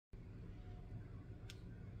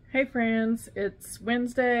Hey friends, it's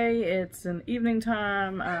Wednesday, it's an evening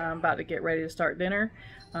time, I'm about to get ready to start dinner.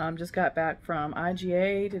 Just got back from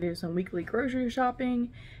IGA to do some weekly grocery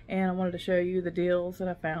shopping, and I wanted to show you the deals that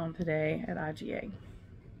I found today at IGA.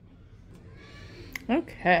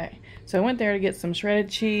 Okay, so I went there to get some shredded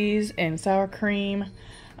cheese and sour cream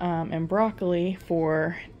and broccoli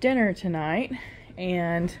for dinner tonight,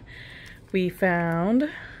 and we found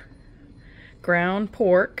ground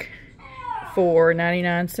pork for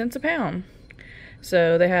 99 cents a pound.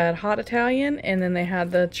 So they had hot Italian, and then they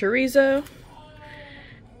had the chorizo,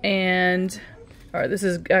 and this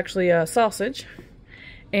is actually a sausage.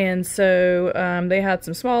 And so they had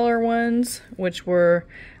some smaller ones, which were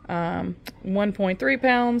 1.3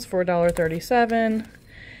 pounds for $1.37.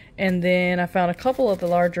 And then I found a couple of the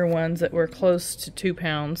larger ones that were close to 2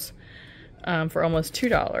 pounds for almost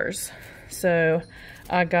 $2. So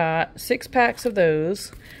I got 6 packs of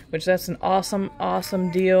those, which that's an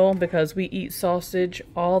awesome deal because we eat sausage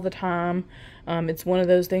all the time. It's one of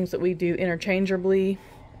those things that we do interchangeably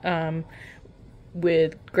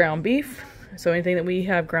with ground beef. So anything that we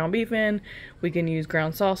have ground beef in, we can use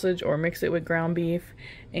ground sausage or mix it with ground beef,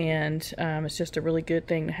 and it's just a really good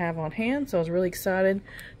thing to have on hand. So I was really excited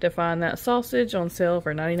to find that sausage on sale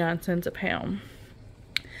for 99 cents a pound.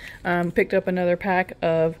 Picked up another pack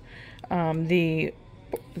of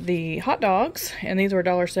the hot dogs, and these were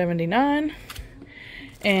 $1.79.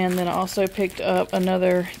 And then I also picked up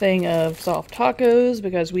another thing of soft tacos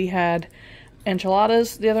because we had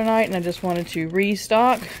enchiladas the other night and I just wanted to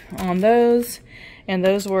restock on those, and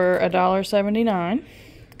those were $1.79.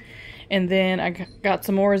 And then I got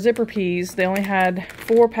some more zipper peas. They only had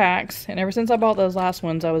 4 packs, and ever since I bought those last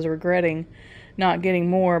ones I was regretting not getting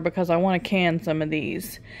more because I want to can some of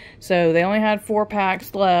these. So they only had 4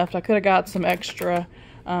 packs left. I could have got some extra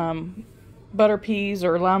butter peas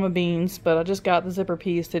or lima beans, but I just got the zipper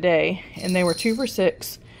peas today, and they were 2 for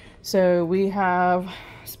 $6. So we have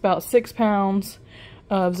about 6 pounds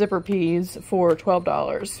of zipper peas for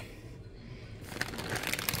 $12.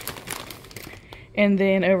 And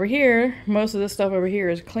then over here, most of this stuff over here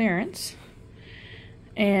is clearance.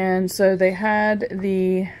 And so they had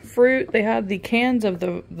the fruit, they had the cans of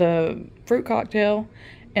the fruit cocktail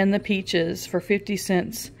and the peaches for 50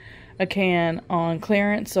 cents a can on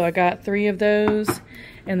clearance. So I got 3 of those.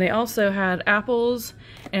 And they also had apples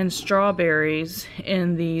and strawberries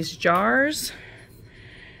in these jars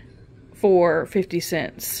for 50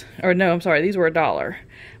 cents. Or no, I'm sorry, these were $1.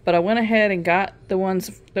 But I went ahead and got the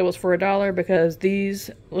ones that was for $1 because these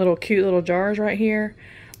little cute little jars right here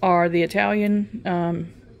are the Italian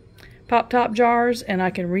pop top jars, and I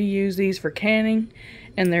can reuse these for canning,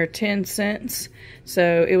 and they're 10 cents.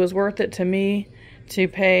 So it was worth it to me to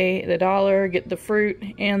pay the $1, get the fruit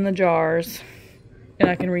and the jars, and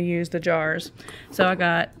I can reuse the jars. So I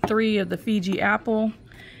got 3 of the Fiji apple,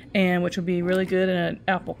 and which would be really good in an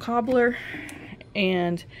apple cobbler,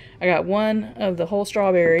 and I got 1 of the whole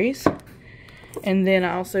strawberries. And then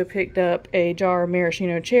I also picked up a jar of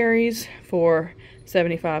maraschino cherries for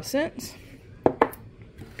 75 cents.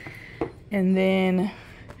 And then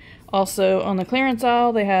also on the clearance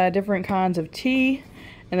aisle they had different kinds of tea,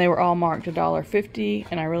 and they were all marked $1.50,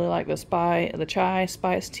 and I really like the chai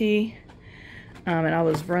spice tea, and I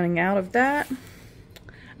was running out of that.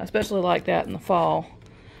 I especially like that in the fall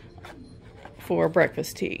for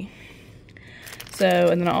breakfast tea. So,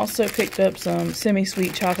 and then I also picked up some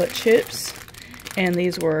semi-sweet chocolate chips, and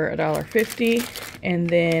these were $1.50. And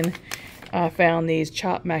then I found these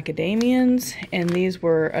chopped macadamians, and these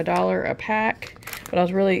were $1 a pack. But I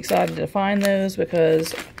was really excited to find those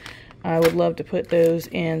because I would love to put those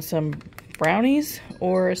in some brownies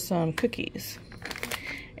or some cookies.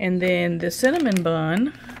 And then the cinnamon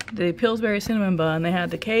bun, the Pillsbury cinnamon bun, they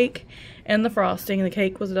had the cake and the frosting. The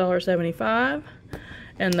cake was $1.75,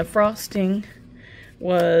 and the frosting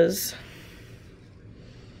was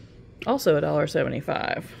also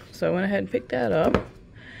 $1.75. So I went ahead and picked that up.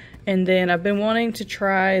 And then I've been wanting to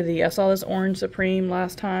try I saw this Orange Supreme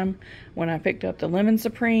last time when I picked up the Lemon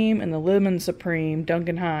Supreme, and the Lemon Supreme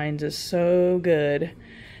Duncan Hines is so good.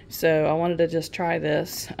 So I wanted to just try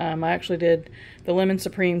this. I actually did the Lemon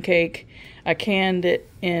Supreme cake. I canned it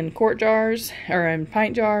in quart jars, or in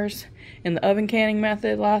pint jars, in the oven canning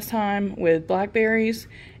method last time with blackberries,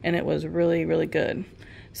 and it was really good.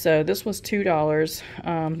 So this was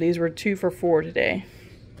 $2. These were 2 for $4 today.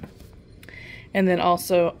 And then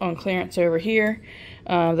also on clearance over here,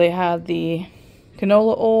 they had the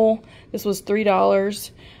canola oil. This was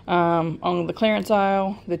 $3 on the clearance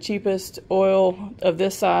aisle. The cheapest oil of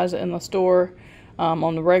this size in the store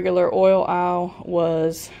on the regular oil aisle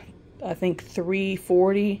was I think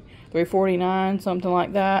 $3.40, $3.49, something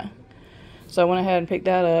like that. So I went ahead and picked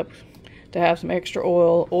that up to have some extra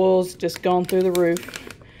oil. Oil's just gone through the roof.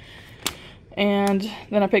 And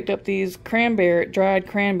then I picked up these dried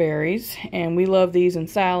cranberries, and we love these in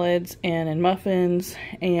salads and in muffins.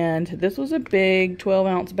 And this was a big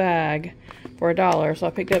 12-ounce bag for $1, so I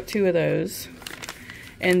picked up 2 of those.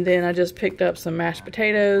 And then I just picked up some mashed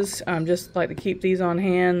potatoes. Just like to keep these on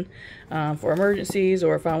hand for emergencies,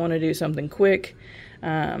 or if I want to do something quick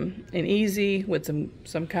and easy with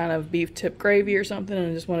some kind of beef tip gravy or something,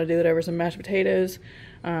 and I just want to do it over some mashed potatoes.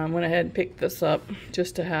 Went ahead and picked this up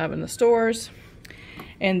just to have in the stores.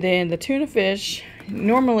 And then the tuna fish,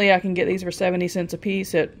 normally I can get these for 70 cents a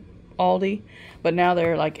piece at Aldi, but now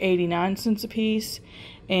they're like 89 cents a piece.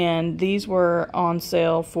 And these were on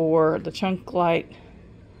sale for the Chunk Light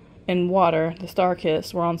and Water, the Star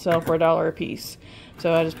Kiss, were on sale for $1 a piece.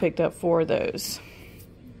 So I just picked up 4 of those.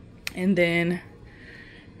 And then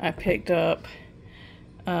I picked up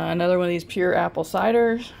another one of these pure apple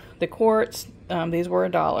ciders, the quarts. These were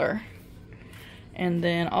 $1. And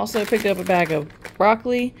then also picked up a bag of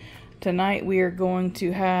broccoli. Tonight we are going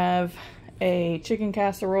to have a chicken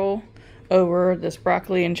casserole over this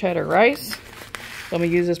broccoli and cheddar rice. So I'm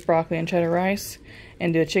going to use this broccoli and cheddar rice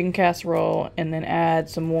and do a chicken casserole, and then add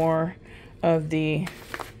some more of the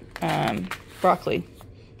broccoli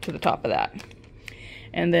to the top of that.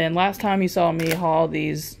 And then last time you saw me haul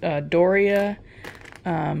these Doria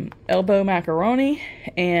elbow macaroni,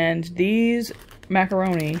 and these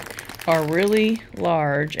macaroni are really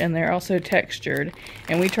large, and they're also textured,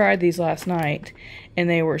 and we tried these last night, and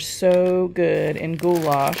they were so good in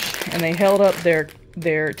goulash, and they held up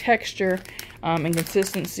their texture and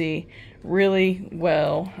consistency really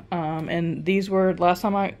well. And these were, last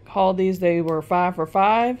time I hauled these, they were 5 for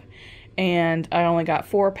 $5, and I only got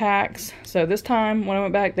 4 packs. So this time when I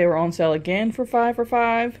went back, they were on sale again for 5 for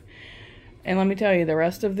 $5. And let me tell you, the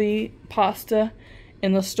rest of the pasta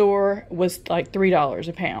in the store was like $3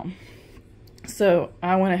 a pound. So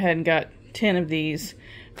I went ahead and got 10 of these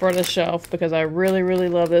for the shelf, because I really, really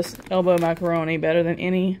love this elbow macaroni, better than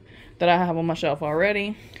any that I have on my shelf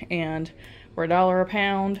already. And for $1 a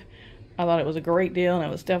pound, I thought it was a great deal, and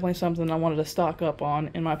it was definitely something I wanted to stock up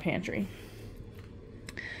on in my pantry.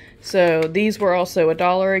 So these were also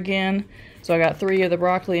 $1 again. So I got 3 of the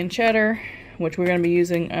broccoli and cheddar, which we're going to be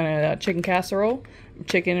using in a chicken casserole,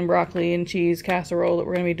 chicken and broccoli and cheese casserole that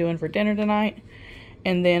we're going to be doing for dinner tonight.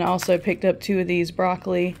 And then also picked up 2 of these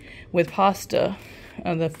broccoli with pasta,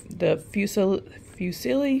 the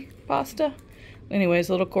fusilli pasta.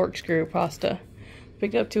 Anyways, little corkscrew pasta.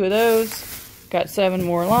 Picked up 2 of those, got 7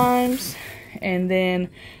 more limes, and then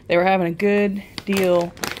they were having a good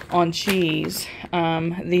deal on cheese.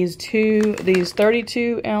 These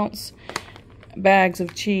 32-ounce bags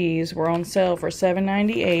of cheese were on sale for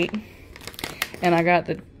 $7.98, and I got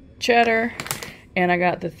the cheddar and I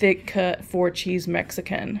got the thick cut 4-cheese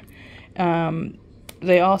Mexican.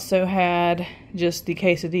 They also had just the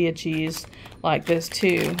quesadilla cheese like this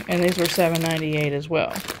too, and these were $7.98 as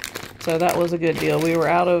well. So that was a good deal. We were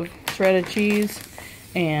out of shredded cheese,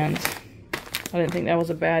 and I didn't think that was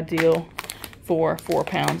a bad deal for 4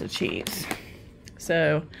 pounds of cheese.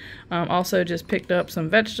 So also just picked up some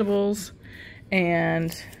vegetables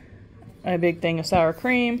and a big thing of sour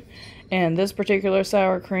cream. And this particular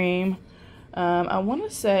sour cream, I want to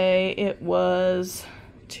say it was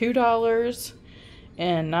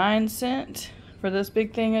 $2.09 for this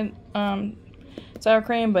big thing of sour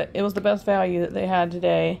cream, but it was the best value that they had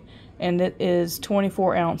today, and it is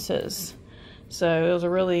 24 ounces. So it was a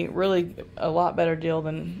really, really a lot better deal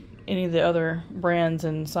than any of the other brands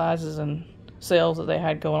and sizes and sales that they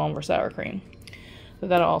had going on for sour cream. So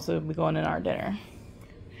that'll also be going in our dinner.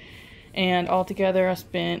 And altogether I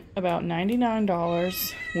spent about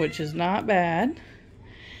 $99, which is not bad.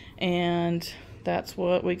 And that's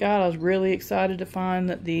what we got. I was really excited to find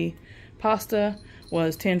that the pasta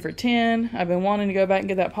was 10 for 10. I've been wanting to go back and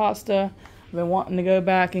get that pasta. I've been wanting to go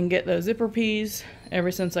back and get those zipper peas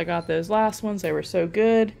ever since I got those last ones. They were so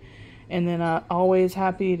good. And then I'm always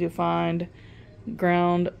happy to find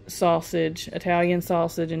ground sausage, Italian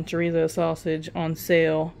sausage and chorizo sausage on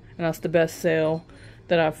sale. And that's the best sale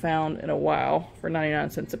that I've found in a while for 99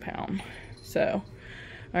 cents a pound. So,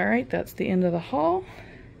 alright, that's the end of the haul.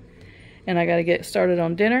 And I gotta get started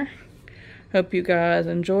on dinner. Hope you guys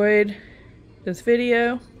enjoyed this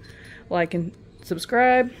video. Like and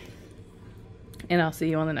subscribe. And I'll see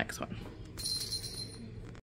you on the next one.